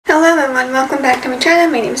Hello everyone, welcome back to my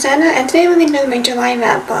channel. My name is Anna and today we're going to do my July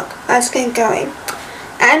wrap book. Let's get going.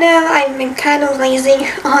 I know I've been kind of lazy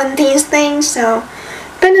on these things, so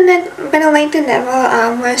better late than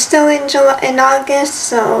never. We're still in August,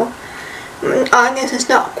 so August is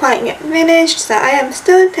not quite yet finished, so I am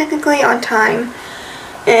still technically on time.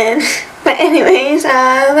 But anyways,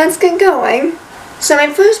 let's get going. So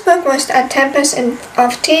my first book was A Tempest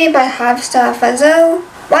of Tea by Half-Star Fazzo.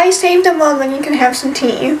 Why save the world when you can have some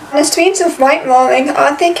tea? On the streets of White Roaring,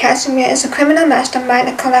 Arthur Casimir is a criminal mastermind,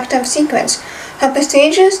 a collector of secrets. Her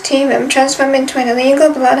prestigious tea room transformed into an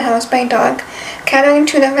illegal bloodhouse by dark, catering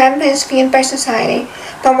to the rampants feared by society.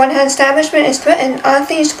 But when her establishment is threatened,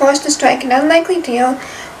 Arthur is forced to strike an unlikely deal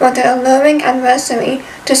with her alluring adversary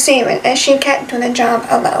to save it, as she can't do the job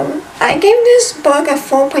alone. I gave this book a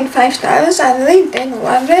 4.5 stars. I really did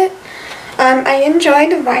love it. I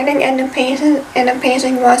enjoyed the writing and the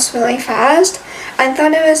pacing was really fast. I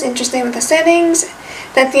thought it was interesting with the settings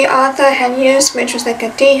that the author had used, which was like a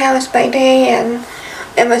tea house by day and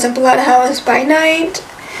it was a bloodhouse by night.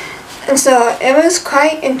 And so it was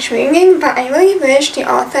quite intriguing, but I really wish the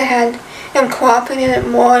author had incorporated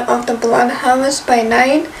more of the bloodhouse by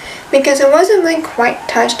night because it wasn't really quite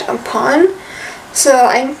touched upon. So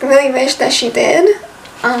I really wish that she did.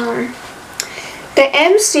 The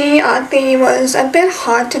MC Auntie was a bit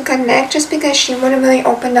hard to connect just because she wouldn't really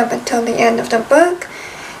open up until the end of the book.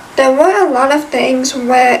 There were a lot of things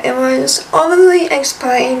where it was overly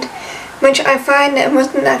explained, which I find it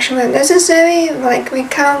wasn't actually necessary. Like, we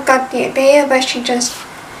kind of got the idea, but she just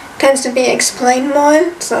tends to be explained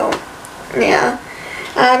more, so yeah.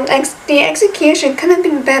 The execution could have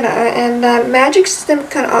been better, and the magic system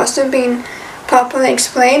could also been properly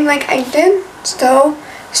explained. Like, I did still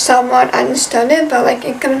somewhat understood it, but like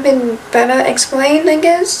it could have been better explained, I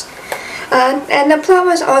guess. And the plot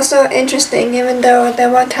was also interesting, even though there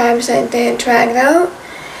were times that it did drag out.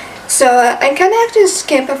 So I kind of have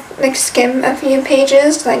to skim a few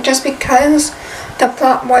pages, like just because the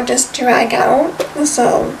plot would just drag out.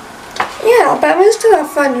 So yeah, but it was still a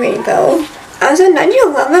fun read though. Also, don't you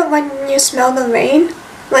love it when you smell the rain?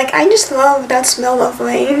 Like, I just love that smell of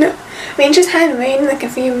rain. We just had rain like a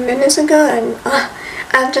few minutes ago and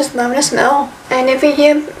I just love the smell. And if you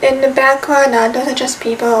hear in the background, those are just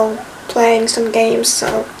people playing some games,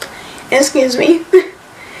 so excuse me.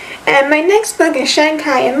 And my next book is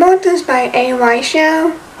Shanghai Immortals by A.Y.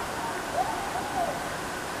 Xiao.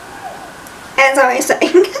 As I was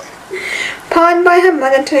saying, pawned by her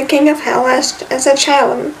mother to the King of Hell as a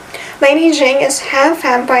child, Lady Jing is half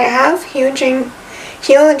vampire, half Huging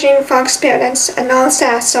Fox spirit and all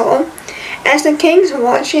sass soul. As the king's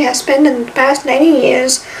ward, she has spent the past 90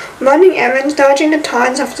 years running errands, dodging the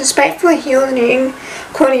taunts of the spiteful Huging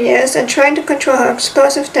courtiers, and trying to control her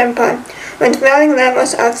explosive temper with varying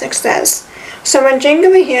levels of success. So when Jing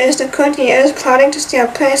overhears the courtiers plotting to steal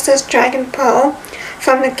Princess Dragon Pearl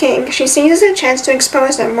from the king, she seizes a chance to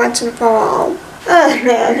expose them once and for all. Oh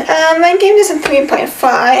man, I gave this a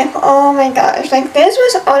 3.5. Oh my gosh, like this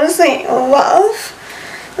was honestly rough.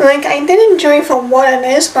 Like, I did enjoy it for what it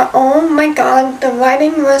is, but oh my god, the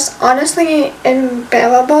writing was honestly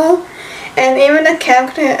unbearable. And even the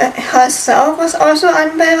character herself was also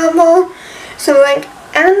unbearable. So like,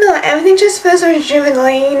 I don't know, everything just feels so juvenile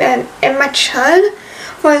and immature.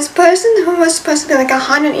 For this person who was supposed to be like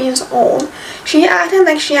 100 years old, she acted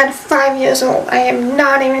like she had 5 years old. I am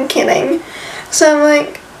not even kidding. So I'm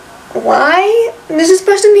like, why? This is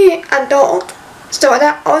supposed to be adult. So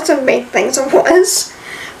that also made things worse.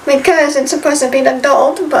 Because it's supposed to be an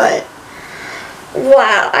adult, but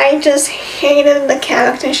wow, I just hated the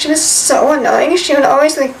character. She was so annoying. She would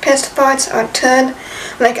always like piss farts or turn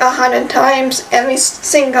like 100 times every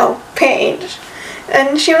single page.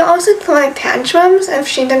 And she would also throw like tantrums if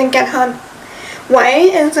she didn't get her way.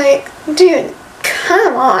 It's like, dude,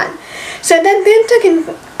 come on. So that did take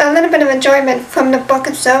a little bit of enjoyment from the book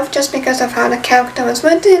itself just because of how the character was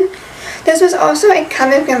written. This was also a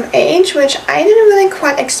coming of age, which I didn't really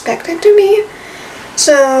quite expect it to be.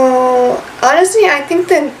 So honestly, I think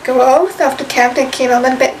the growth of the character came a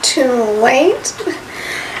little bit too late.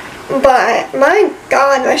 But my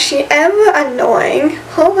god, was she ever annoying.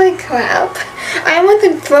 Holy crap. I want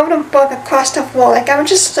to throw the book across the floor. Like, I was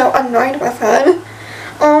just so annoyed with her.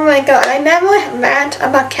 Oh my god, I never rant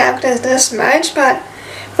about characters this much, but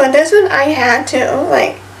for this one I had to.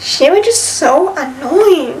 Like, she was just so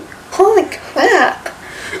annoying. Holy crap.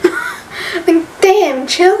 Like, damn,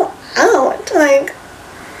 chill out. Like,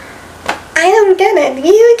 I don't get it.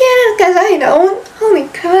 You get it? Because I don't. Holy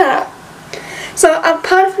crap. So,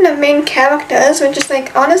 apart from the main characters, which is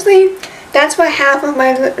like, honestly, that's what half of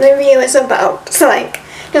my review is about. So, like,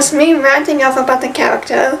 just me ranting off about the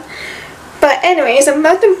character. But anyways,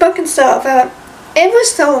 about the book itself, it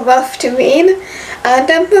was so rough to read.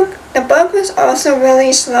 The book was also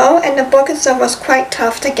really slow, and the book itself was quite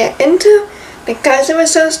tough to get into because it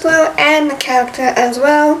was so slow, and the character as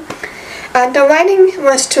well. The writing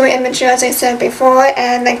was too immature, as I said before,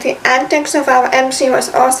 and like the antics of our MC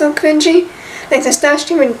was also cringy. Like the stuff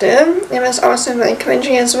she would do, it was also really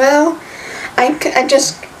cringy as well. I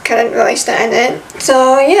just couldn't really stand it.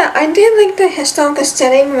 So yeah, I did like the historical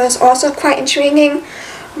setting was also quite intriguing,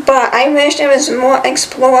 but I wish it was more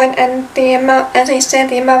explored, and the amount, as I said,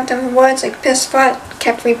 the amount of words like piss fart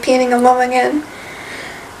kept repeating along again.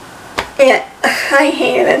 Yeah, I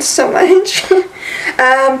hated it so much.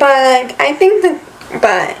 But like, I think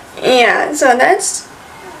but yeah, so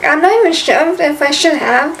I'm not even sure if I should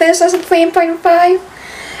have this as a 3.5.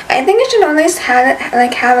 I think I should always have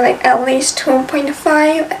at least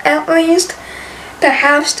 2.5 at least. The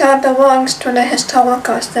half star belongs to the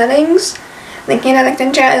historical settings. Like, you know, like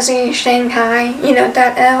the Jersey, Shanghai, you know,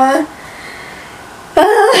 that era.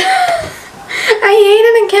 I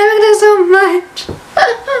hated the character so much.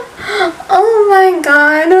 Oh my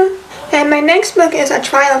god. And my next book is A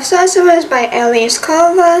Trial of Sorcerers by Elise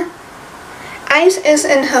Culver. Ice is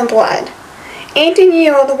in her blood.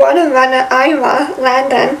 18-year-old water runner Ira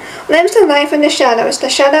Landon lives a life in the shadow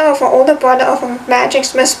of her older brother of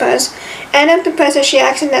magic's whispers, and of the person she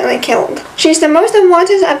accidentally killed. She's the most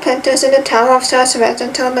unwanted apprentice in the Tower of Sorcerers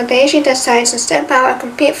until the day she decides to step out and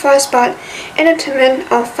compete for a spot in a tournament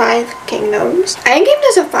of 5 kingdoms. I gave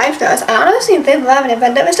this a 5 stars. I honestly did love it,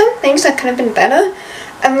 but there were some things that could have been better.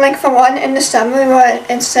 Like for one, in the summary where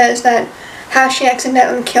it says that how she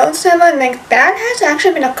accidentally killed someone, like that has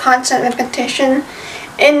actually been a constant repetition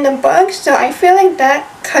in the book, so I feel like that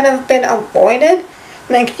could have been avoided.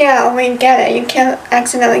 Like, yeah, we get it, you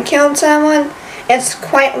accidentally killed someone, it's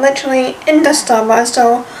quite literally in the story,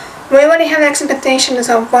 so we already have expectations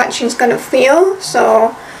of what she's gonna feel,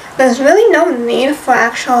 so there's really no need for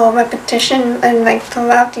actual repetition and like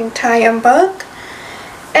throughout the entire book.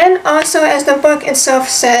 And also, as the book itself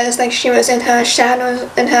says, like she was in her shadows,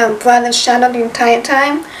 in her brother's shadow the entire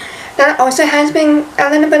time. That also has been a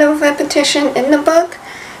little bit of repetition in the book.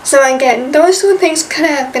 So again, those two things could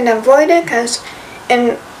have been avoided because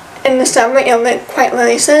in the summary it quite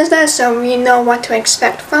literally says that, so we know what to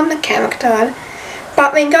expect from the character.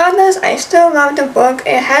 But regardless, I still love the book.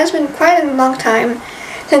 It has been quite a long time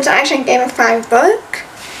since I actually gave a 5 book.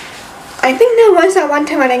 I think there was that one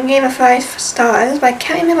time when I gave it 5 stars, but I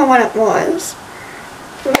can't remember what it was.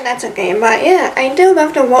 But that's okay. But yeah, I do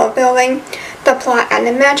love the world building, the plot, and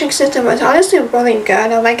the magic system was honestly really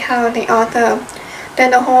good. I like how the author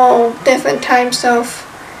did the whole different types of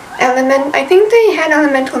element. I think they had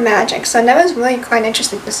elemental magic, so that was really quite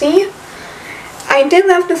interesting to see. I did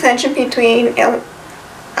love the friendship between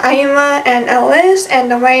Ira and Alice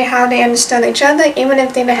and the way how they understood each other, even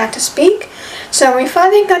if they didn't have to speak. So we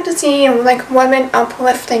finally got to see like women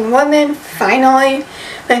uplifting women, finally.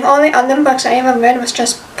 Like all the other books I ever read was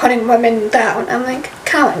just putting women down. I'm like,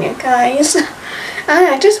 come on you guys.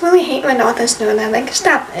 I just really hate when authors do that, like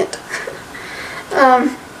stop it.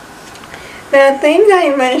 The thing that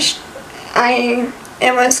I wished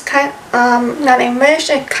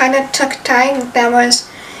it kind of took time. There was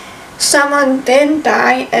someone did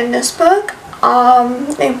die in this book,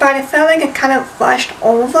 but I felt like it kind of flushed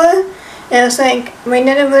over. It was like we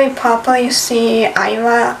didn't really properly see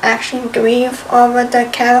Ira actually grieve over the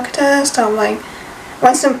character, so like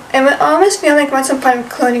it would almost feel like once upon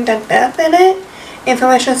including the death in it, if it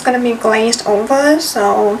was just gonna be glazed over.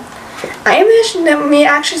 So I wish that we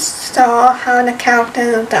actually saw how the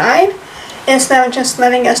character died instead of just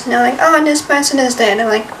letting us know like, oh, this person is dead, and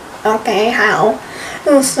like, okay, how?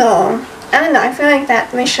 So I don't know, I feel like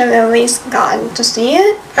that we should at least gotten to see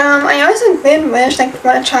it. I also did wish like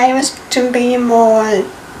for the trials to be more, I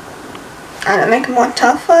don't know, like more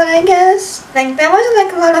tougher, I guess. Like there wasn't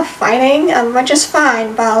like a lot of fighting, which is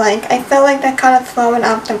fine, but like I feel like that kind of throwing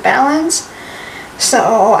off the balance. So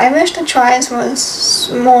I wish the trials was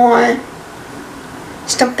more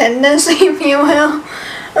stupendous, if you will.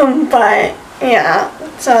 But yeah,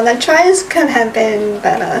 so the trials could have been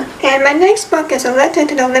better. And my next book is A Letter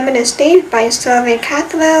to the Limited State by Sylvia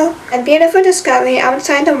Cathwell. A beautiful discovery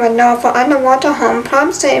outside the window of an underwater home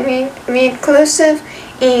prompts the reclusive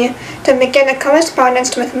E to begin a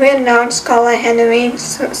correspondence with renowned scholar Henry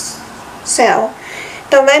Sell.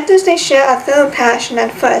 The letters they share are filled with passion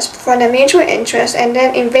at first for their mutual interest and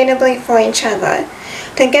then inevitably for each other.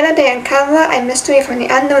 Together they uncover a mystery from the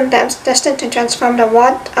unknown depths destined to transform the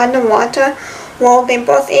underwater world they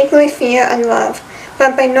both equally fear and love.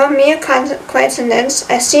 but by no mere coincidence,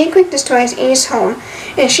 a secret destroys E's home,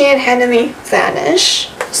 and she and Henry vanish.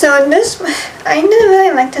 So this, I didn't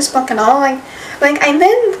really like this book at all. Like I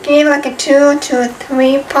then gave like a 2 to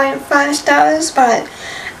 3.5 stars, but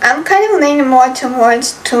I'm kind of leaning more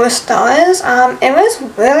towards 2 stars. It was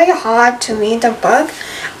really hard to read the book.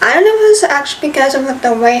 I don't know if it was actually because of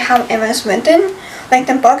the way how it was written. Like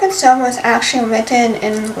the book itself was actually written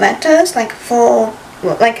in letters, like full,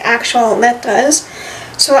 like actual letters.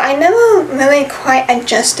 So I never really quite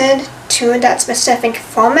adjusted to that specific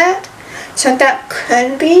format. So that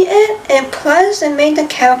could be it. And plus, it made the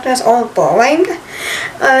characters all boring.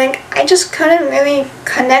 Like, I just couldn't really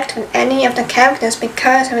connect with any of the characters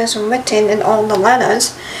because it was written in all the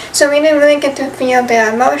letters. So we didn't really get to feel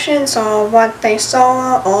their emotions or what they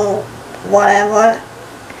saw or whatever.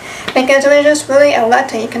 Because it was just really a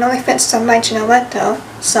letter. You can only fit so much in a letter.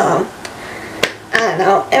 So, I don't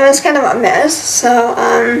know. It was kind of a mess. So,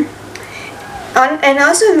 and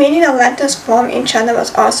also reading the letters from each other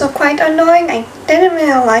was also quite annoying. I didn't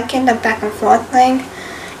really like it, the back and forth thing.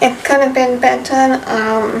 It could have been better.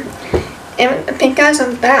 And because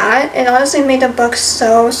of that, it honestly made the book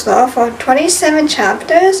so slow. For 27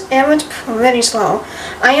 chapters, it was pretty slow.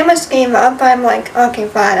 I almost gave up, but I'm like, okay,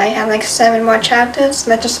 fine, I have like 7 more chapters,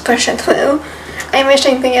 let's just push it through. I wish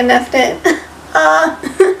I could have left it.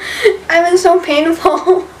 It was so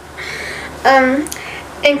painful.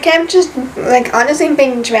 It kept just, like, honestly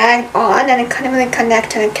being dragged on, and it couldn't really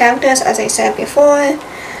connect to the characters, as I said before.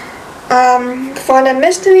 For the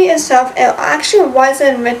mystery itself, it actually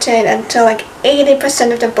wasn't written until, like,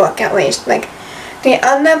 80% of the book, at least. Like, the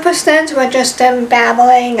other percent were just them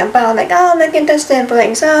babbling about, like, oh, look at the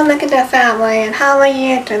siblings, oh, look at their family, and how are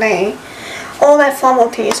you today? All that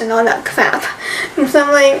formalities and all that crap. And so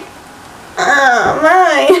I'm like, oh,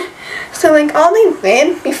 my. So, like, all they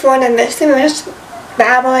did before the mystery was just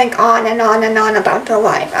babbling on and on and on about their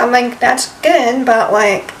life. I'm like, that's good, but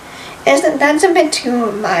like, that's a bit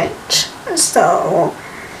too much. So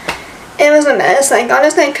it was a mess. Like,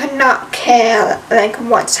 honestly, I could not care like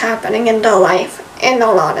what's happening in their life, in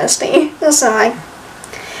all honesty. So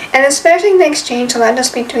and especially the exchange letters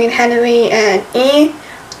between Henry and E,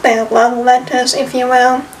 the love letters, if you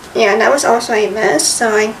will. Yeah, that was also a mess, so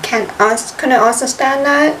I couldn't also stand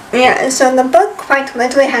that. Yeah, so the book quite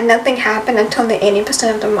literally had nothing happen until the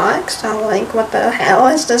 80% of the mark, so like, what the hell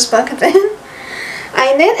is this book then?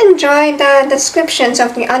 I did enjoy the descriptions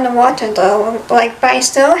of the underwater though, like, but I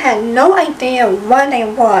still had no idea what they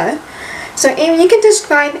were. So if you could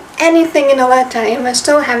describe anything in a letter, you would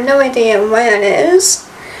still have no idea where it is.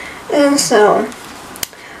 And so,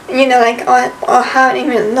 you know, like, or how it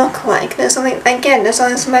even look like. There's only, again, there's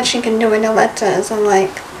only so much you can do in a letter, so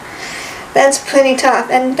like, that's pretty tough.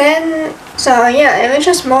 And then, so yeah, it was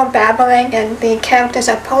just more babbling, and the characters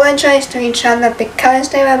apologized to each other because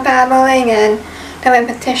they were babbling, and the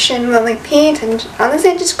repetition will repeat, and honestly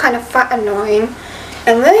it just kind of felt annoying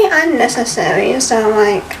and really unnecessary. So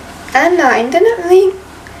like, I don't know, I didn't really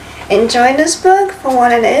enjoy this book for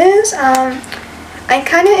what it is. I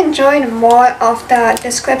kind of enjoyed more of the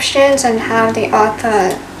descriptions and how the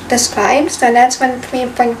author describes, so that's when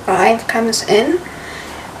 3.5 comes in.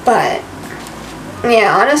 But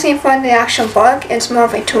yeah, honestly, for the actual book, it's more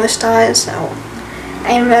of a 2 stars, so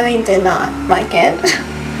I really did not like it.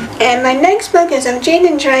 And my next book is of Jade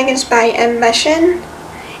and Dragons by M. Rushin.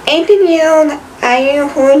 18-year-old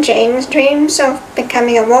Ayu James dreams of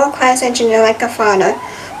becoming a world-class engineer like her father,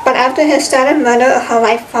 but after his sudden murder, her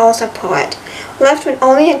life falls apart. Left with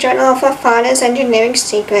only a journal of her father's engineering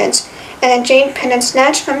secrets and a jade pendant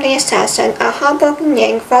snatched from the assassin, a heartbroken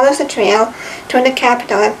Yang follows the trail toward the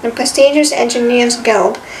capital, the prestigious Engineers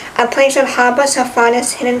Guild, a place that harbors her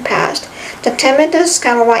father's hidden past, determined to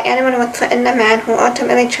discover why anyone would threaten the man who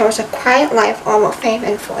ultimately chose a quiet life over fame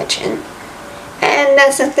and fortune. And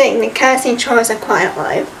that's the thing, because he chose a quiet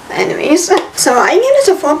life. Anyways, so I gave this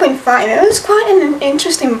a 4.5. It was quite an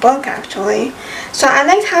interesting book, actually. So I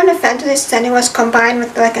liked how the fantasy setting was combined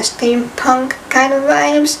with like a steampunk kind of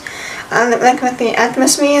vibes, like with the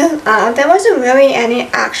atmosphere. There wasn't really any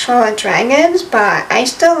actual dragons, but I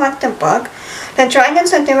still liked the book. The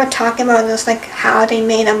dragons that they were talking about was like how they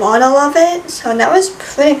made a model of it, so that was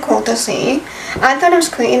pretty cool to see. I thought it was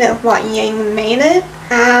creative what Yang made it.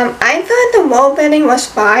 I thought the world building was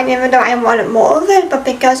fine, even though I wanted more of it, but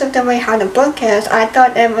because of the way how the book is, I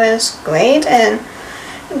thought it was great, and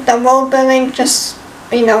the world building just,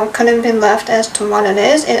 you know, could have been left as to what it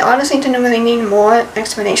is. It honestly didn't really need more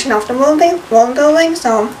explanation of the world building,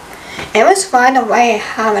 so it was fine the way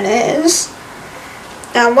how it is.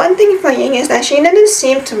 Now, one thing for Ying is that she didn't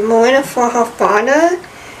seem to mourn for her father.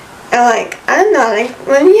 And like, I don't know, like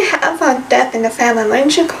when you have a death in the family,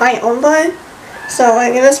 wouldn't you cry over? So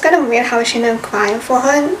like it was kind of weird how she didn't cry for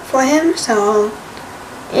him. So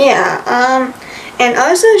yeah, and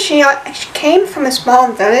also she came from a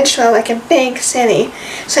small village to like a big city,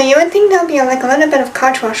 so you would think there'd be like a little bit of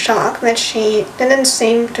cultural shock, but she didn't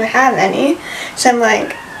seem to have any. So I'm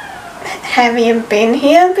like, have you been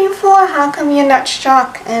here before? How come you're not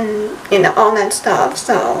shocked? And you know, all that stuff.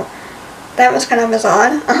 So that was kind of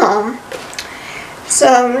bizarre. So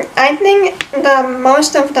I think the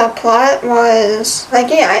most of the plot was like,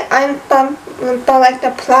 yeah, but like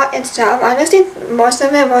the plot itself, honestly, most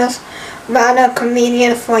of it was rather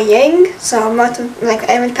convenient for Ying. So most of, like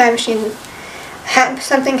every time she had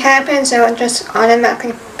something happens, it would just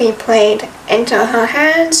automatically be played into her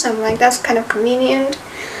hands. So like that's kind of convenient.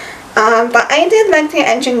 But I did like the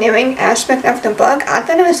engineering aspect of the book. I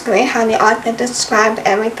thought it was great how the author described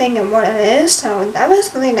everything and what it is. So that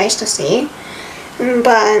was really nice to see.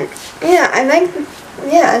 But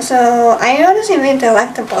yeah, so I honestly really did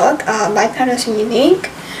like the book. I thought it was unique.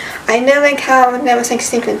 I know like how there was like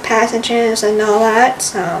secret passages and all that,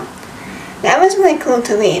 so that was really cool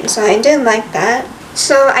to read. So I did like that.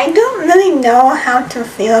 So I don't really know how to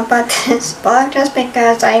feel about this book just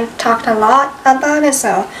because I've talked a lot about it.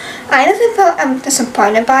 So I honestly felt I'm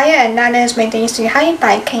disappointed by it, and that is My Daisy Hype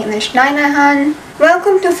by Caitlin Schneiderhan.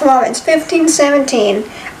 Welcome to Florence 1517,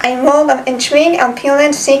 a world of intrigue,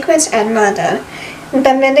 opulence, secrets, and murder.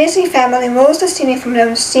 The Medici family rules the city from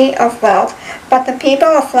the seat of wealth, but the people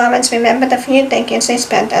of Florence remember the few decades they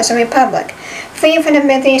spent as a republic, free from the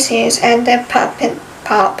Medicis and their puppet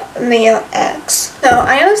pop Leo X. So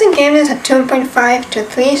I honestly gave this a 2.5 to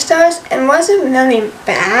 3 stars. It wasn't really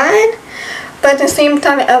bad, but at the same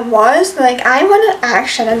time it was. Like, I wanted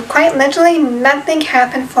action, and quite literally nothing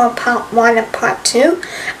happened for part 1 and part 2.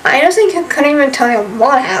 I honestly couldn't even tell you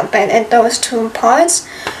what happened in those 2 parts.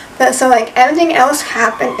 But so like everything else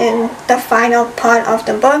happened in the final part of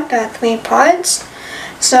the book, the 3 parts.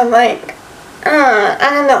 So like, I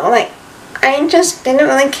don't know, like, I just didn't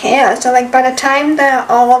really care. So like by the time that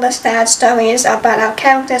all the sad stories about our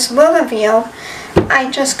characters were revealed,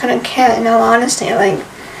 I just couldn't care, in all honesty. Like,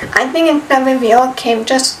 I think the reveal came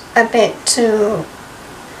just a bit too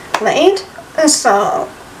late, so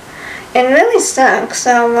it really sucks.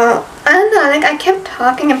 So I don't know, like I kept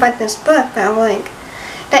talking about this book, but like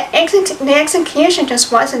the execution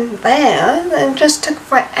just wasn't there. It just took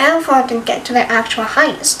forever to get to the actual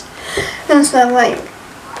heist. And so like,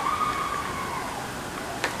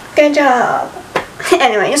 good job.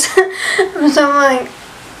 Anyways, so like,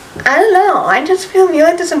 I don't know, I just feel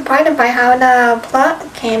really disappointed by how the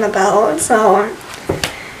plot came about. So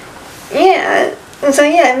yeah,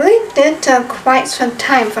 it really did take quite some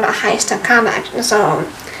time for the heist to come out. So,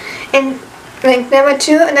 and like there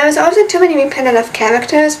was also too many repetitive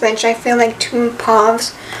characters, which I feel like 2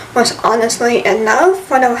 parts was honestly enough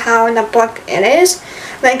for how the book it is.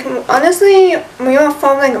 Like, honestly, we were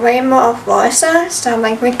following way more of Rosa, so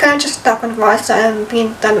like we could have just stuck with Rosa and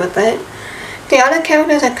been done with it. The other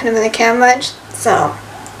characters I couldn't really care much, so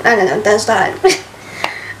I don't know, there's that.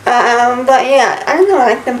 But yeah, I don't know,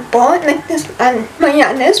 like the book, like this, but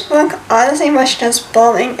yeah, this book honestly was just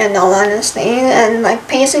boring in all honesty, and like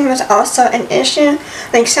pacing was also an issue.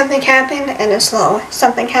 Like something happened and it's slow,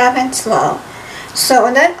 something happened, slow.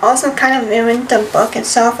 So that also kind of ruined the book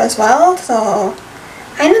itself as well. So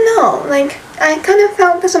I don't know, like I kind of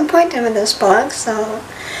felt disappointed with this book. So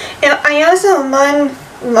I also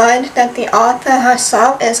learned that the author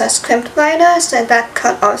herself is a script writer, so that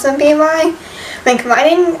could also be why. Like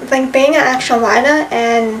being an actual writer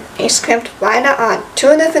and a script writer are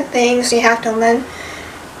 2 different things. You have to learn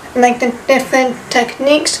like the different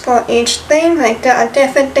techniques for each thing. Like there are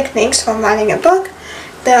different techniques for writing a book,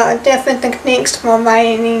 there are different techniques for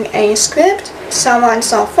writing a script, so on and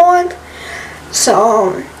so forth.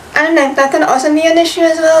 So I don't know, that could also be an issue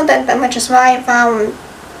as well, which is why I found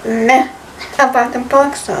meh about the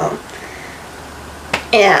book. So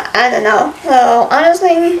yeah, I don't know. So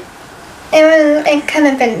honestly, it could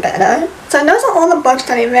have been better. So those are all the books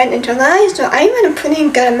that I read in July. So I read a pretty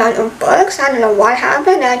good amount of books. I don't know what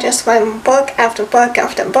happened. I just read book after book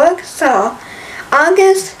after book. So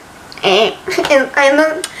August, and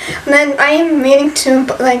then I am reading 2.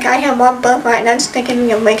 Like I have 1 book right now. It's taking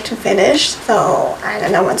me a week to finish. So I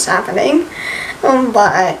don't know what's happening.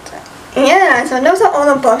 But yeah, so those are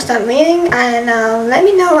all the books I'm reading. And let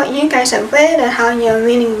me know what you guys have read and how your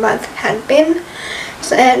reading month had been.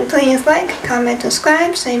 So, and please like, comment,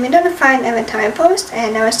 subscribe so you'll be notified every time I post,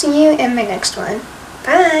 and I will see you in my next one.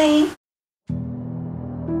 Bye!